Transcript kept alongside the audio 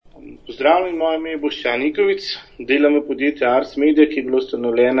Pozdravljen, moje ime je Boštjan Nikovic, delam v podjetju Ars Media, ki je bilo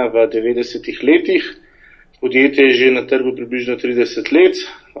ustanovljeno v 90-ih letih. Podjetje je že na trgu približno 30 let.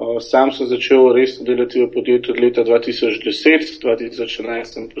 Sam sem začel resno delati v podjetju od leta 2010, 2011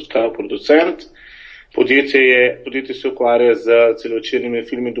 sem postal producent. Podjetje se ukvarja z celovečernimi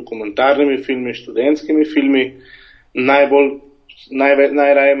filmi, dokumentarnimi filmi, študentskimi filmi.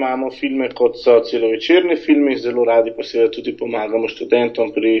 Najraje imamo filme, kot so celovečerni filmi, zelo radi pa seveda tudi pomagamo študentom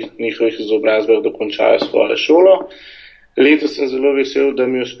pri njihovih izobrazbah, da končajo svojo šolo. Letos sem zelo vesel, da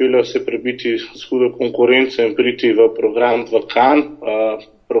mi je uspelo se prebiti s hudo konkurenco in priti v program v Cannes,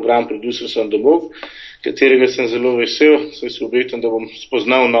 program Producers on the Move, katerega sem zelo vesel, saj se obetam, da bom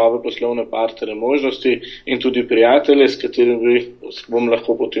spoznal nove poslovne partnere, možnosti in tudi prijatelje, s katerimi bom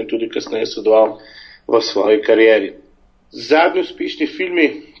lahko potem tudi kasneje sodeloval v svoji karieri. Zadnji uspešni filmi,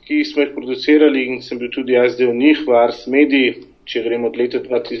 ki smo jih producirali in sem bil tudi jaz del njih v Ars Mediji, če gremo od leta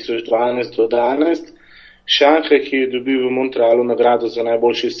 2012 do danes, Šanghaj, ki je dobil v Montrealu nagrado za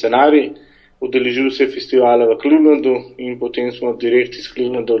najboljši scenarij, udeležil se festivala v Clevelandu in potem smo direkt iz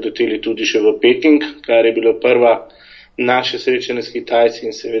Clevelanda odleteli tudi še v Peking, kar je bilo prva naše srečanje s Kitajci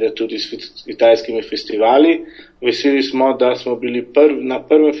in seveda tudi s kitajskimi festivali. Veseli smo, da smo bili na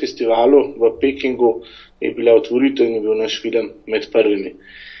prvem festivalu v Pekingu, je bila otvoritev in je bil naš film med prvimi.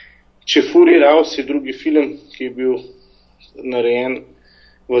 Čefurji Raus je drugi film, ki je bil narejen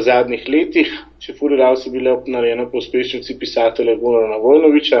v zadnjih letih. Čefurji Raus je bila narejena po uspešnici pisatelja Gorana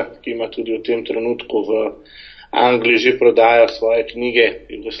Vojnovića, ki ima tudi v tem trenutku v Angliji že prodaja svoje knjige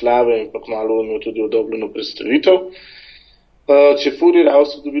Jugoslave in pa kmalu imel tudi udobljeno predstavitev. Čefurji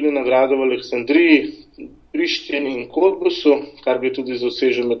Raus so dobili nagrado v Aleksandriji, Prištini in Kodbusu, kar bi tudi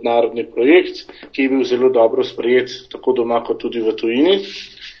zasežen mednarodni projekt, ki je bil zelo dobro sprejet tako doma kot tudi v tujini.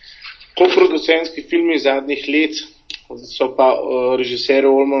 Koproducentski filmi zadnjih let so pa režiser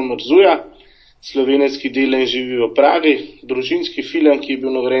Olman Mrzuja, Slovenec, ki dela in živi v Pragi, družinski film, ki je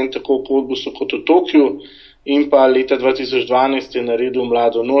bil nagrajen tako v Kodbusu kot v Tokiu, in pa leta 2012 je naredil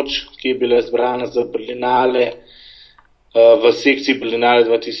Mlado noč, ki je bila izbrana za Berlinale v sekciji Berlinale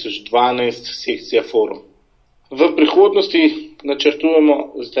 2012, sekcija Forum. V prihodnosti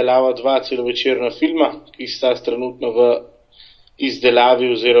načrtujemo izdelavo 2 celovečerna filma, ki sta trenutno v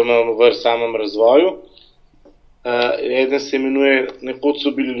izdelavi oziroma v samem razvoju. Eden se imenuje Nekoč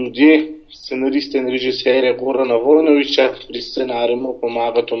so bili ljudje, scenarista in režiserja Gorana Vojnovića, pri scenariju mu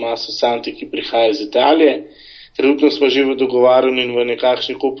pomaga Tomaso Santi, ki prihaja iz Italije. Trenutno smo že v dogovarjanju in v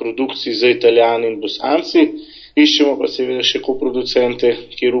nekakšni koprodukciji z Italijani in Bosanci. Iščemo pa seveda še koproducente,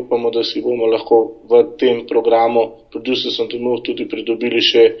 kjer upamo, da si bomo lahko v tem programu Producers on the Move tudi pridobili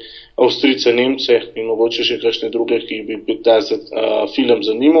še Avstrijce, Nemce in mogoče še kakšne druge, ki bi ta film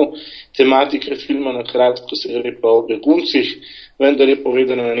zanimal. Tematika filma na kratko se gre pa o beguncih, vendar je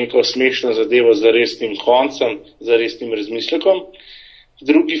povedana na neko smešno zadevo z resnim koncem, z resnim razmislekom.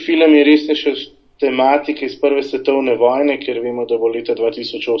 Drugi film je resnejša tematike iz Prve svetovne vojne, ker vemo, da bo leta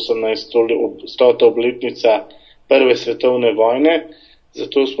 2018 100. obletnica Prve svetovne vojne.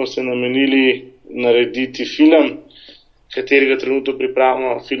 Zato smo se namenili narediti film, katerega trenutno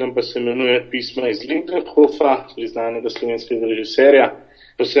pripravljamo. Film pa se imenuje Pisma iz Lindenhofa, priznanega slovenskega režiserja.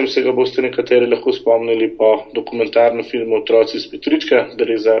 Posem se ga boste nekateri lahko spomnili po dokumentarnem filmu Otroci iz Petrička,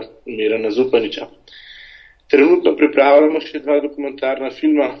 gre za Mirana Zupaniča. Trenutno pripravljamo še 2 dokumentarna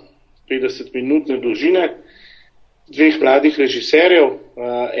filma, 50-minutne dolžine, 2 mladih režiserjev.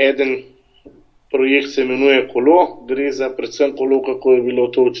 Eden projekt se imenuje Kolo, gre za predvsem kolo, kako je bilo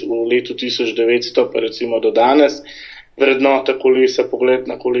to v letu 1900, pa recimo do danes, vrednota kolesa, pogled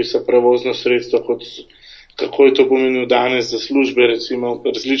na kolesa, prevozno sredstvo, kako je to pomenil danes za službe, recimo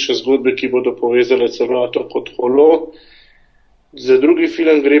različne zgodbe, ki bodo povezale celoto kot kolo. Za drugi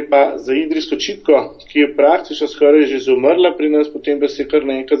film gre pa za idrijsko čipko, ki je praktično skoraj že izumrla pri nas, potem pa se je kar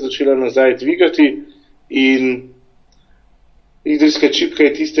naenkrat začela nazaj dvigati in idrijska čipka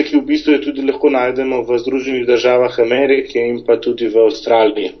je tista, ki v bistvu jo tudi lahko najdemo v Združenih državah Amerike in pa tudi v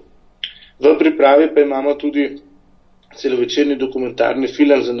Avstraliji. V pripravi pa imamo tudi celovečerni dokumentarni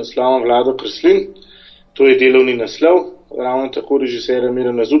film za naslovom Vlado Kreslin, to je delovni naslov, ravno tako režiserja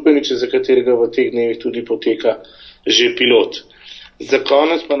Mirana Zupaniča, za katerega v teh dnevih tudi poteka že pilot. Za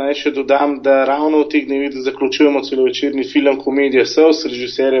konec pa naj še dodam, da ravno v teh dnevih zaključujemo celovečerni film Komedija Sovs,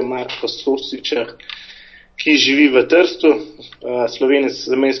 režiserja Marka Sosiča, ki živi v Trstu,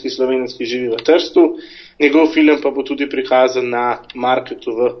 zamejski Slovenec, ki živi v Trstu. Njegov film pa bo tudi prikazan na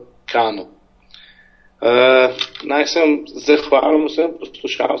marketu v Cannesu. Naj sem zahvalim vsem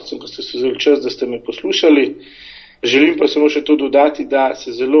poslušalcem, ko ste se vzeli čas, da ste me poslušali. Želim pa samo še to dodati, da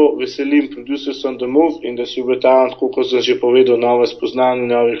se zelo veselim Producers on the Move in da si obetavam, tako kot sem že povedal, nove spoznanja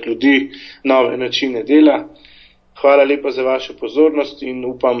novih ljudi, nove načine dela. Hvala lepa za vašo pozornost in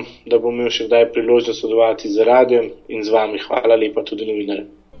upam, da bom imel še kdaj priložnost sodelovati z radijem in z vami. Hvala lepa tudi novinarjem.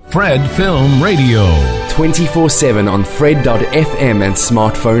 Fred Film Radio 24/7 on Fred.fm and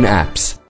smartphone apps.